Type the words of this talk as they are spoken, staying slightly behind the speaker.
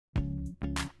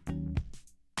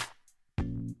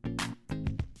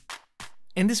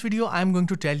In this video, I'm going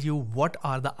to tell you what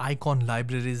are the icon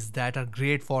libraries that are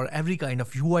great for every kind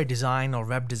of UI design or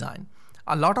web design.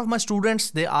 A lot of my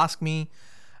students, they ask me,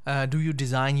 do you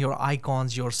design your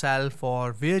icons yourself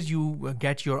or where you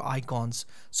get your icons?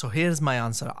 So here's my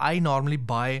answer. I normally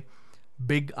buy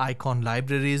big icon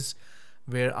libraries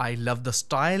where I love the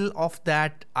style of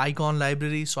that icon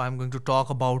library. So I'm going to talk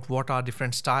about what are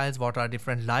different styles, what are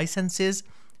different licenses,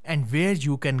 and where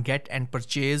you can get and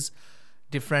purchase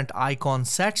different icon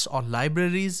sets or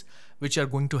libraries which are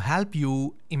going to help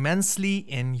you immensely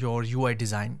in your UI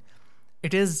design.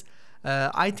 It is,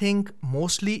 I think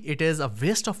mostly it is a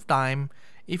waste of time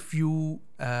if you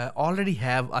already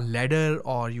have a ladder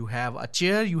or you have a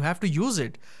chair, you have to use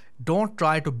it. Don't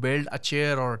try to build a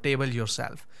chair or a table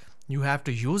yourself. You have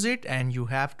to use it and you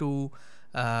have to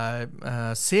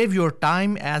save your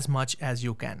time as much as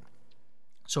you can.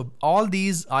 So all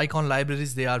these icon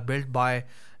libraries, they are built by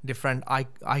different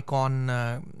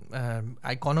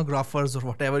iconographers or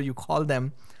whatever you call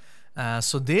them.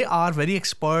 So they are very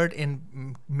expert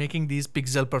in making these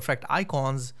pixel perfect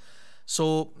icons.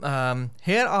 So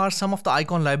here are some of the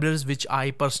icon libraries which I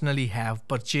personally have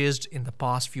purchased in the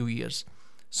past few years.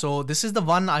 So this is the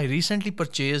one I recently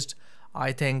purchased.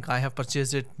 I think I have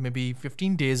purchased it maybe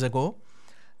 15 days ago.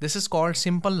 This is called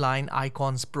Simpleline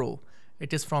Icons Pro.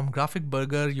 It is from Graphic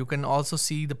Burger. You can also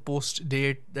see the post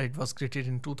date that it was created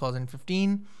in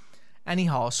 2015.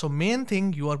 Anyhow, so main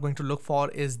thing you are going to look for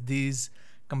is these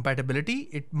compatibility.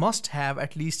 It must have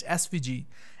at least SVG.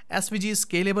 SVG is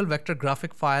scalable vector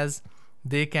graphic files.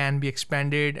 They can be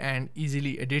expanded and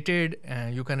easily edited.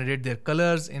 You can edit their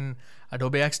colors in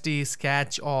Adobe XD,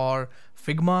 Sketch or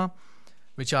Figma,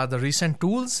 which are the recent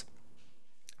tools.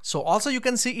 So also you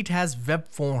can see it has web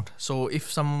font. So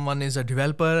if someone is a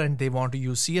developer and they want to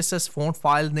use CSS font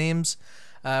file names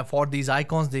for these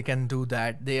icons, they can do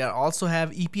that. They also have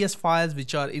EPS files,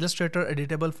 which are Illustrator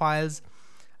editable files,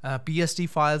 PSD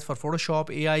files for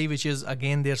Photoshop AI, which is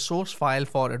again their source file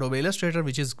for Adobe Illustrator,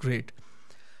 which is great.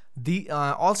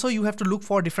 Also you have to look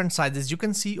for different sizes. You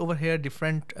can see over here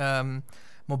different mobile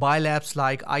apps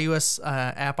like iOS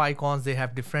app icons. They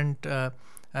have different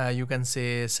you can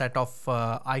say set of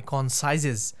icon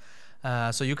sizes.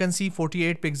 So you can see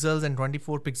 48 pixels and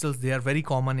 24 pixels. They are very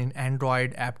common in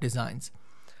Android app designs.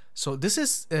 So this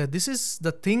is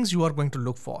the things you are going to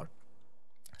look for.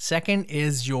 Second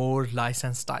is your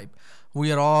license type.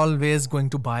 We are always going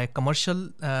to buy a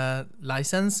commercial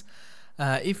license.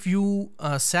 If you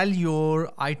sell your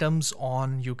items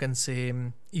on, you can say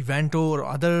Evento or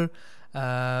other, you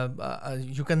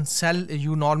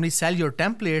normally sell your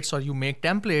templates or you make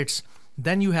templates,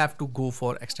 then you have to go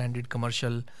for extended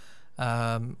commercial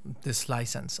this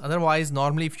license. Otherwise,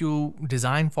 normally if you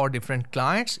design for different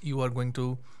clients, you are going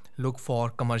to look for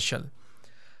commercial.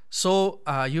 So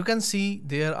you can see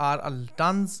there are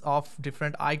tons of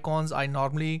different icons. I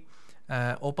normally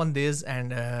open this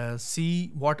and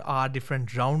see what are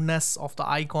different roundness of the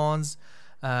icons.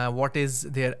 What is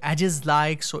their edges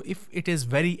like. So if it is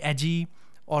very edgy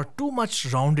or too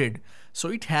much rounded, so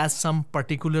it has some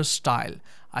particular style.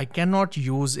 I cannot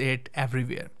use it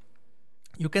everywhere.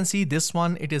 You can see this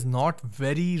one, it is not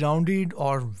very rounded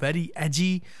or very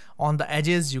edgy on the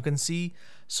edges, you can see.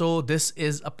 So this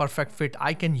is a perfect fit.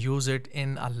 I can use it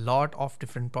in a lot of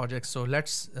different projects. So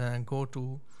let's go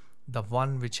to the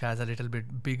one which has a little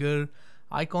bit bigger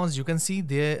icons. You can see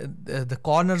the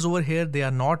corners over here, they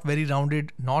are not very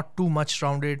rounded, not too much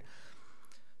rounded.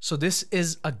 So this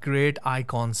is a great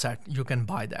icon set. You can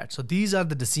buy that. So these are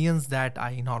the decisions that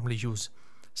I normally use.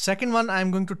 Second one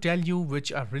I'm going to tell you,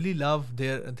 which I really love.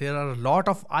 There are a lot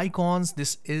of icons.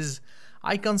 This is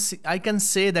I can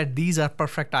say that these are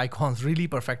perfect icons, really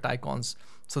perfect icons.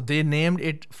 So they named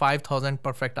it 5000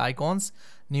 perfect icons,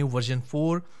 new version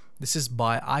 4. This is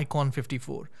by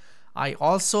Icon54. I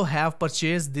also have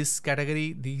purchased this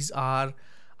category. These are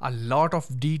a lot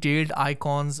of detailed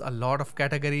icons, a lot of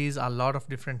categories, a lot of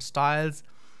different styles.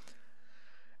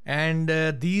 And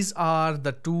these are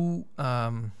the two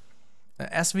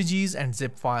SVGs and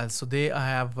zip files. So they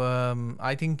have,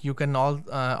 I think you can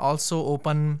also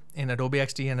open in Adobe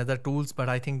XD and other tools, but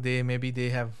I think they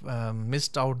have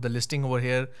missed out the listing over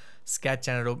here, Sketch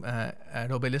and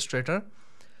Adobe Illustrator.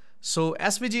 So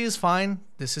SVG is fine.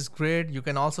 This is great. You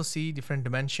can also see different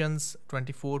dimensions,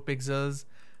 24 pixels,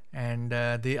 and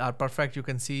they are perfect. You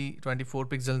can see 24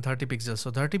 pixels and 30 pixels.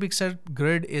 So 30 pixel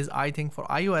grid is, I think, for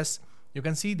iOS. You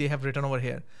can see they have written over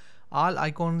here, all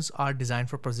icons are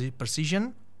designed for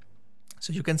precision.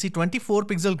 So you can see 24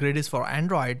 pixel grid is for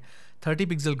Android, 30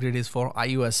 pixel grid is for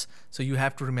iOS. So you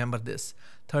have to remember this.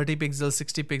 30 pixels,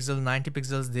 60 pixels, 90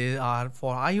 pixels, they are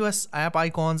for iOS app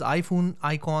icons, iPhone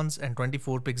icons, and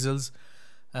 24 pixels,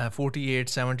 48,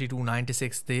 72,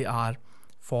 96, they are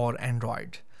for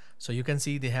Android. So you can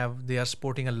see they are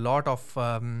supporting a lot of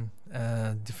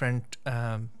different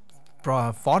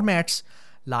formats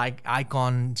like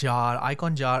Icon Jar.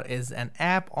 Icon Jar is an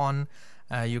app on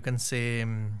you can say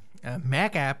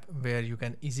Mac app where you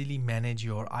can easily manage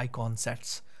your icon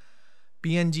sets.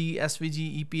 PNG,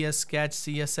 SVG, EPS, Sketch,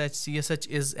 CSH. CSH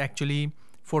is actually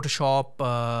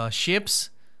Photoshop shapes.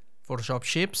 Photoshop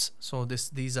shapes. So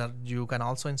these are, you can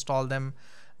also install them.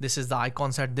 This is the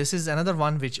icon set. This is another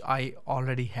one which I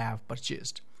already have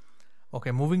purchased.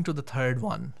 Okay, moving to the third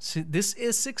one. See, this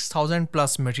is 6,000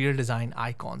 plus material design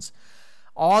icons.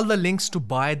 All the links to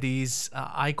buy these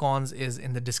icons is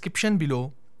in the description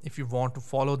below. If you want to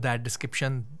follow that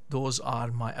description, those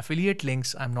are my affiliate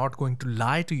links. I'm not going to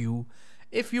lie to you.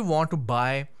 If you want to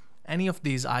buy any of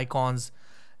these icons,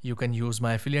 you can use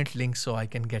my affiliate link so I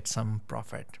can get some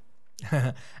profit.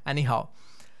 Anyhow,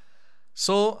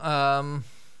 so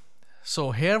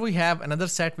here we have another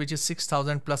set which is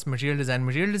 6,000 plus material design.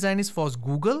 Material design is for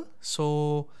Google.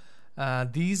 So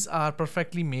these are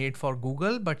perfectly made for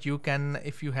Google, but you can,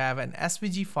 if you have an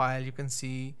SVG file, you can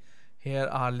see here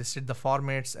are listed the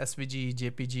formats: SVG,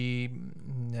 JPG,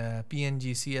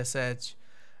 PNG, CSH,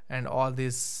 and all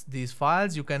these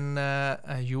files. You can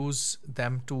use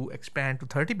them to expand to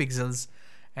 30 pixels,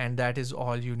 and that is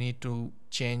all you need to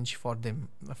change for them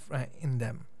in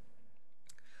them.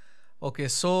 Okay,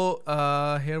 so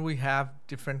here we have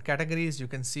different categories. You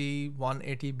can see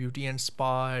 180 beauty and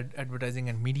spa, advertising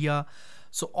and media.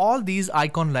 So all these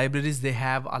icon libraries, they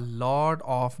have a lot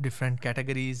of different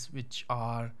categories which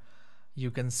are, you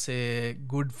can say,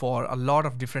 good for a lot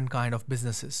of different kind of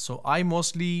businesses. So I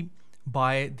mostly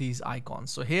buy these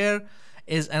icons. So here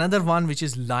is another one which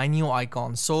is Lineo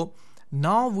Icons. So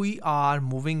now we are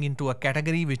moving into a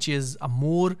category which is a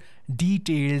more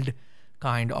detailed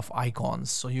kind of icons.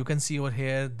 So you can see over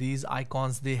here, these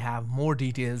icons, they have more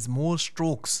details, more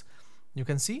strokes. You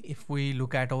can see if we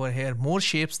look at over here, more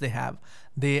shapes they have,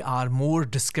 they are more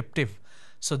descriptive.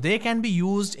 So they can be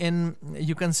used in,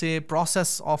 you can say,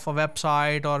 process of a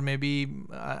website, or maybe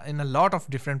in a lot of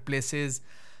different places,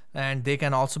 and they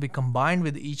can also be combined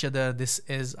with each other. This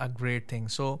is a great thing.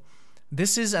 So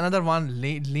this is another one,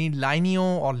 Lineo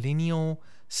or Lineo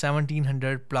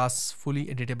 1700 plus fully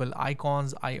editable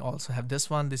icons. I also have this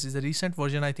one. This is a recent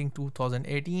version, I think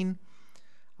 2018.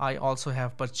 I also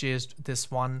have purchased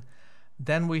this one.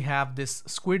 Then we have this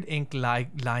Squid ink line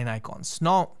icons.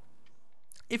 Now,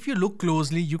 if you look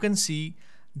closely, you can see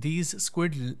these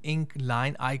Squid ink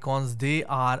line icons, they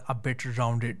are a bit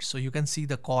rounded. So you can see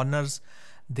the corners,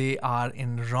 they are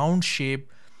in round shape.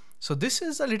 So this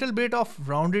is a little bit of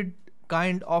rounded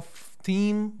kind of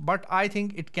theme, but I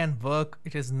think it can work.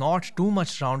 It is not too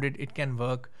much rounded. It can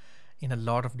work in a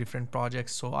lot of different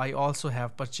projects. So I also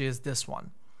have purchased this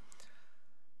one.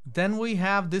 Then we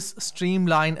have this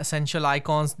Streamline essential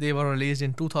icons. They were released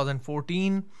in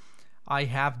 2014. I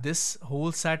have this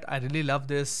whole set. I really love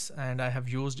this, and I have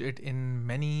used it in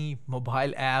many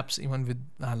mobile apps, even with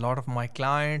a lot of my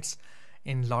clients,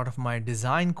 in a lot of my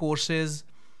design courses.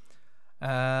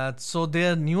 So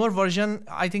their newer version,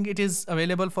 I think it is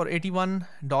available for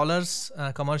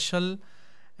 $81 commercial,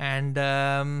 and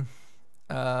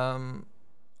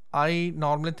I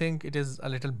normally think it is a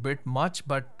little bit much,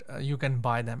 but you can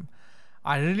buy them.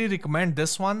 I really recommend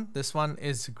this one. This one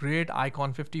is great.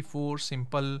 Icon54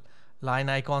 simple line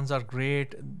icons are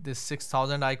great. This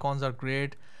 6,000 icons are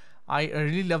great. I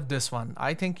really love this one.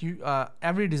 I think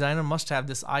every designer must have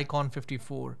this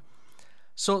Icon54.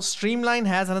 So Streamline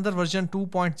has another version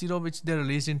 2.0 which they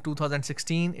released in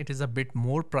 2016. It is a bit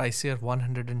more pricier,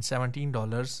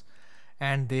 $117.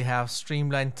 And they have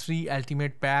Streamline 3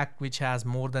 Ultimate Pack, which has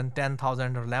more than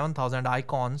 10,000 or 11,000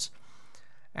 icons.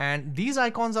 And these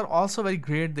icons are also very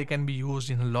great. They can be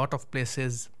used in a lot of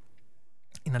places,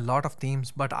 in a lot of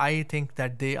themes, but I think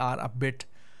that they are a bit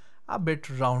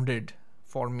rounded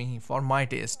for me, for my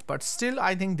taste, but still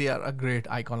I think they are a great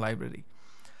icon library.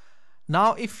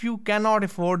 Now, if you cannot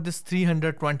afford this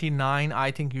 $329, I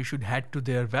think you should head to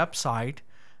their website.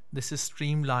 This is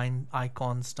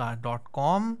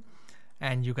streamlineicons.com,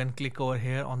 and you can click over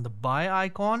here on the buy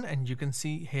icon, and you can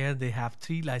see here they have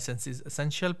 3 licenses: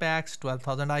 essential packs,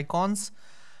 12,000 icons,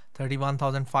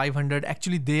 31,500.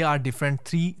 Actually, they are different,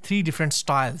 three different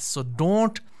styles. So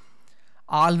don't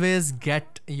always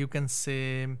get, you can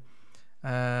say,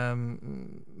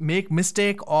 make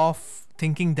mistake of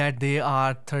thinking that they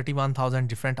are 31,000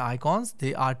 different icons.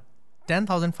 They are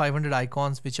 10,500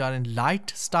 icons which are in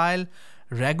light style,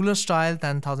 regular style,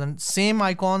 10,000 same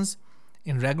icons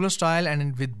in regular style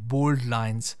and with bold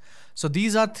lines. So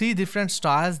these are three different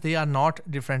styles. They are not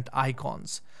different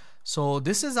icons. So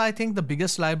this is, I think, the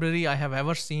biggest library I have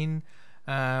ever seen,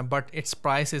 but its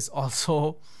price is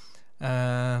also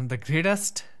the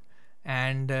greatest.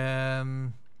 And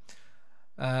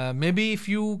maybe if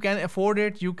you can afford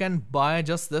it, you can buy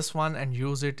just this one and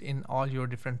use it in all your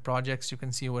different projects. You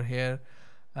can see over here,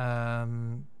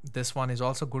 this one is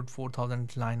also good,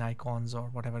 4,000 line icons or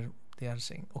whatever they are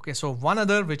saying. Okay, so one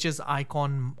other, which is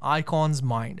Icons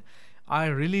Mind. I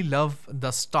really love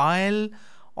the style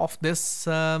of this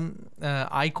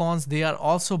icons. They are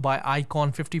also by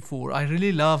Icon54. I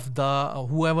really love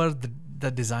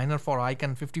the designer for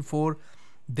Icon54.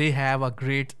 They have a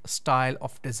great style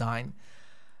of design.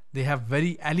 They have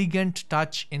very elegant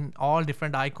touch in all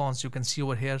different icons you can see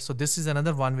over here. So this is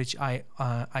another one which I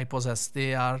possess.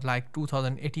 They are like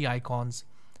 2080 icons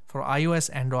for iOS,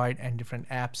 Android, and different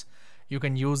apps. You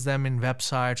can use them in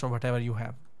websites or whatever you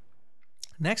have.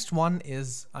 Next one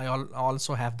is, I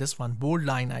also have this one, bold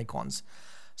line icons.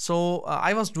 So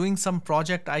I was doing some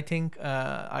project, I think,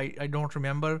 I don't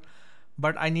remember,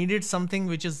 but I needed something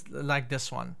which is like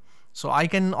this one. So I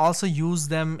can also use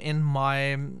them in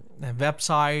my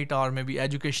website or maybe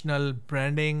educational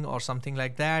branding or something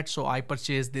like that. So I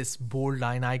purchased this bold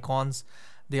line icons.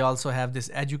 They also have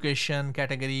this education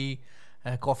category,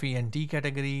 coffee and tea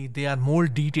category. They are more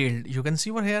detailed. You can see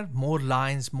over here, more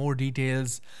lines, more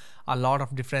details, a lot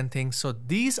of different things. So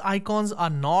these icons are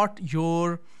not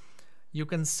your, you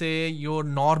can say, your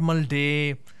normal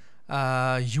day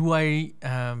UI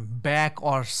back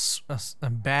or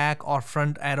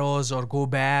front arrows or go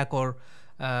back or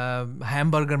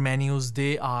hamburger menus.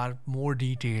 They are more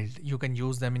detailed. You can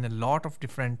use them in a lot of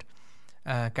different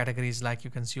categories, like you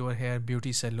can see over here,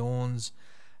 beauty salons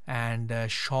and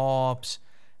shops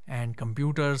and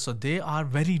computers. So they are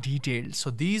very detailed. So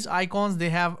these icons, they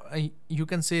have you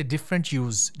can say different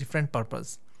use, different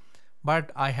purpose,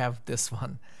 but I have this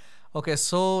one. Okay,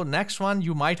 so next one,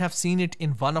 you might have seen it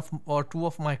in one of or two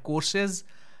of my courses,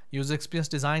 user experience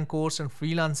design course and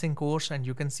freelancing course, and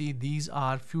you can see these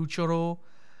are Futuro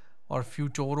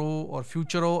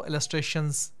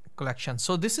illustrations collection.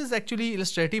 So this is actually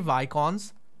illustrative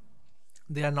icons.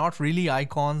 They are not really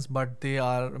icons, but they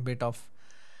are a bit of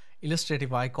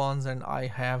illustrative icons, and I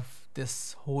have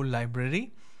this whole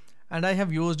library, and I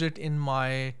have used it in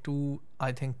my two,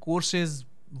 I think, courses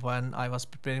when I was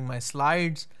preparing my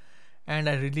slides, and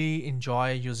I really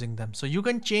enjoy using them. So you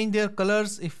can change their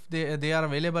colors if they are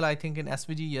available, I think, in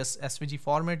SVG. Yes, SVG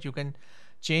format. You can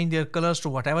change their colors to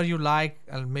whatever you like,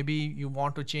 and maybe you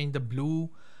want to change the blue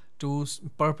to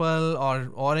purple or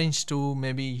orange to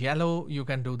maybe yellow. You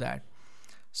can do that.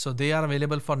 So they are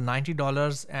available for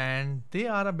 $90, and they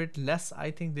are a bit less.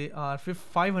 I think they are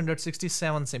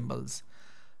 567 symbols.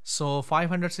 So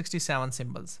 567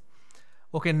 symbols.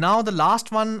 Okay, now the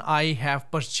last one I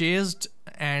have purchased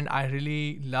and I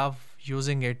really love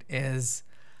using it is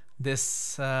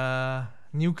this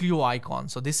new Clio Icon.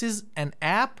 So this is an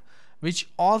app which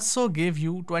also gave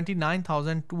you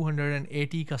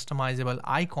 29,280 customizable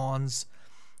icons,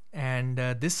 and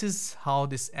this is how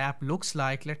this app looks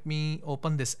like. Let me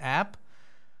open this app,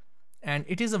 and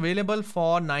it is available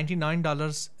for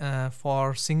 $99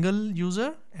 for single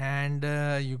user, and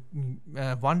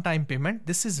one-time payment.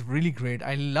 This is really great.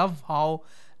 I love how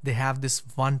they have this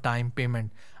one-time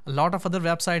payment. A lot of other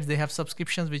websites, they have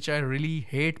subscriptions which I really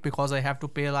hate, because I have to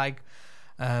pay like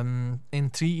in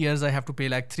 3 years I have to pay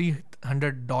like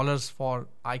 $300 for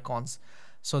icons.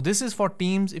 So this is for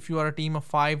teams. If you are a team of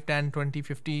 5, 10, 20,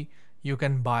 50, you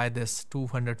can buy this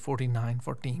 $249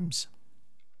 for teams.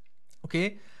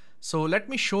 Okay, so let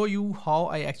me show you how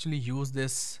I actually use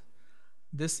this.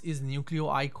 This is new Clio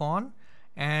Icon,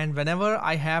 and whenever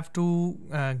I have to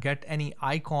get any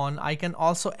icon, I can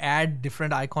also add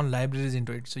different icon libraries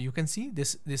into it. So you can see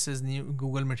this is new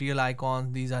Google Material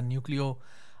Icons. These are new Clio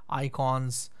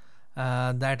icons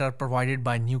that are provided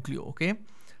by new Clio. Okay,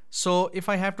 so if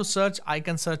I have to search, I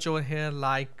can search over here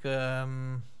like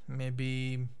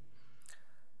maybe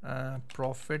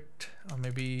profit, or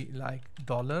maybe like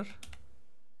dollar.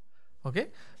 Okay,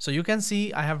 so you can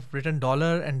see I have written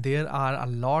dollar, and there are a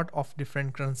lot of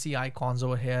different currency icons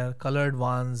over here, colored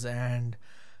ones, and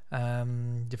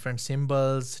different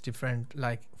symbols, different,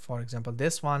 like for example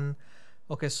this one.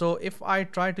 Okay, so if I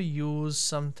try to use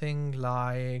something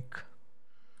like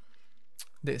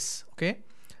this, okay,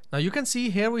 now you can see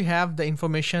here we have the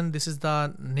information. This is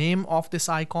the name of this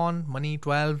icon, money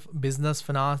 12, business,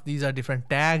 finance. These are different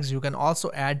tags. You can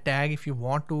also add tag if you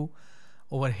want to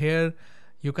over here.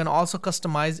 You can also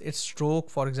customize its stroke.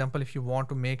 For example, if you want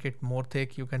to make it more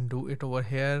thick, you can do it over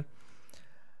here.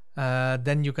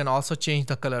 Then you can also change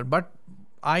the color, but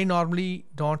I normally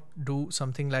don't do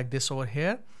something like this over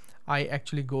here. I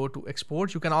actually go to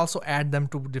export. You can also add them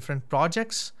to different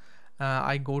projects.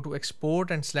 I go to export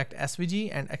and select SVG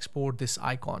and export this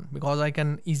icon, because I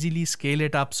can easily scale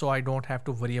it up so I don't have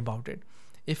to worry about it.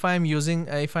 If I'm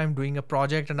doing a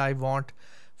project and I want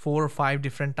 4 or 5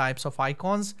 different types of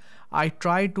icons, I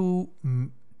try to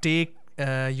take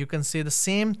you can say the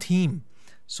same theme.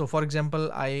 So for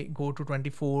example, I go to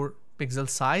 24 pixel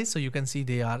size, so you can see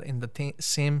they are in the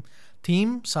same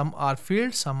theme. Some are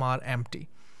filled, some are empty.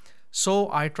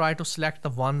 So I try to select the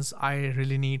ones I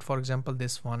really need, for example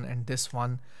this one and this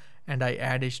one, and I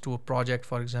add it to a project,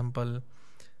 for example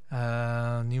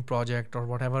new project or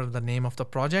whatever the name of the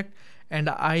project, and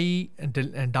I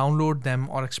download them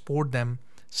or export them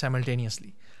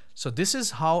simultaneously. So this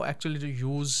is how actually to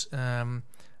use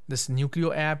this new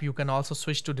Clio app. You can also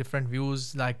switch to different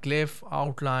views like glyph,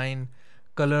 outline,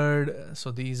 colored.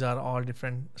 So these are all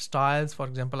different styles. For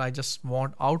example, I just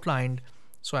want outlined,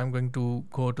 so I'm going to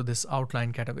go to this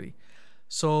outline category.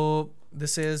 So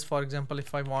this is, for example,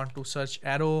 if I want to search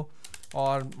arrow,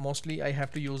 or mostly I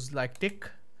have to use like tick.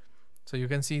 So you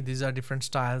can see these are different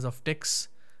styles of ticks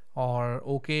or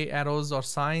OK arrows or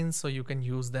signs. So you can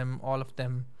use them, all of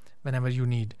them, whenever you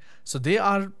need. So they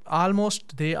are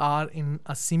in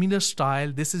a similar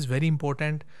style. This is very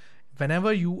important.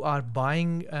 Whenever you are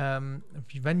buying,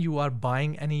 when you are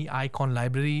buying any icon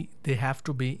library, they have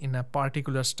to be in a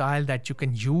particular style that you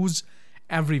can use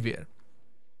everywhere.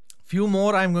 Few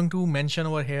more I'm going to mention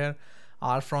over here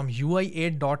are from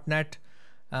UI8.net.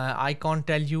 I can't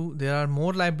tell you, there are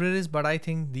more libraries, but I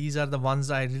think these are the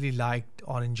ones I really liked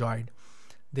or enjoyed.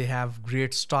 They have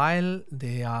great style.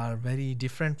 They are very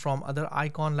different from other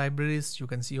icon libraries. You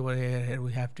can see over here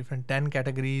we have different 10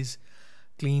 categories,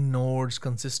 clean nodes,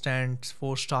 consistent,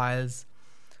 4 styles.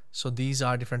 So these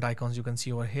are different icons you can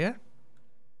see over here.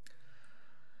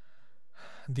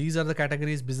 These are the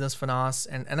categories: business, finance.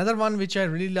 And another one which I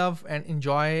really love and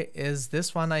enjoy is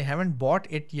this one. I haven't bought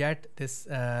it yet. This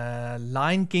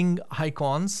Lion King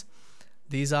icons.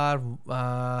 These are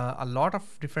a lot of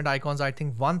different icons. I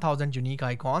think 1000 unique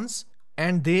icons,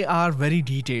 and they are very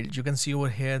detailed. You can see over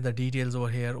here the details over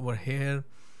here.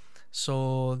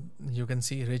 So you can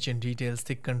see rich in details,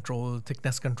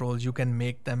 thickness controls. You can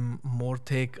make them more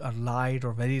thick or light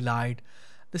or very light.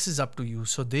 This is up to you.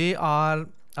 So they are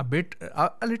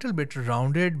a little bit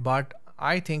rounded, but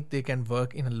I think they can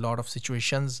work in a lot of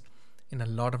situations, in a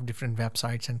lot of different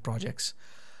websites and projects.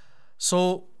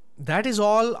 So that is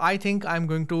all. I think I'm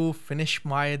going to finish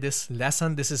this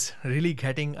lesson. This is really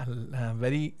getting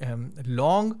very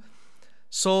long.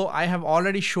 So I have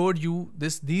already showed you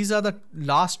this. These are the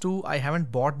last 2. I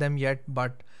haven't bought them yet,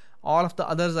 but all of the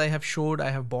others I have showed,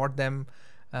 I have bought them.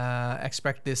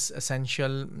 Expect this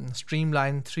essential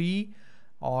Streamline 3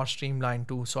 or Streamline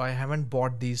 2. So I haven't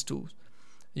bought these 2.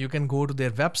 You can go to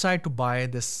their website to buy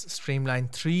this Streamline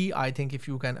 3. I think if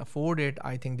you can afford it,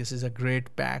 I think this is a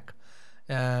great pack.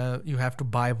 You have to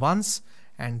buy once,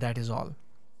 and that is all.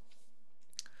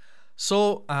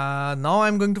 So now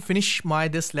I'm going to finish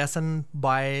this lesson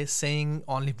by saying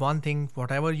only one thing: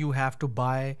 whatever you have to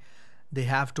buy, they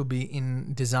have to be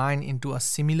designed into a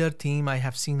similar theme. I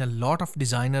have seen a lot of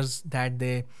designers that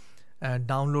they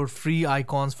download free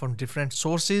icons from different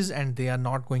sources, and they are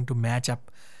not going to match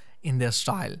up in their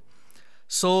style.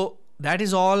 So that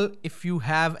is all. If you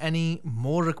have any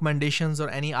more recommendations or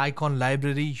any icon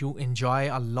library you enjoy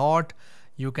a lot,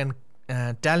 you can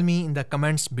tell me in the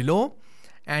comments below.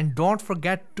 And don't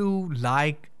forget to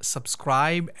like,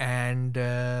 subscribe, and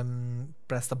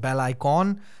press the bell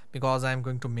icon, because I'm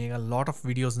going to make a lot of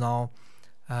videos now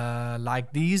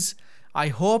like these. I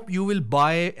hope you will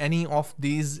buy any of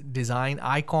these design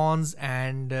icons,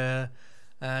 and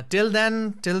till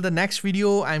the next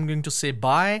video, I'm going to say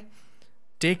bye,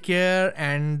 take care,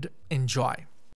 and enjoy.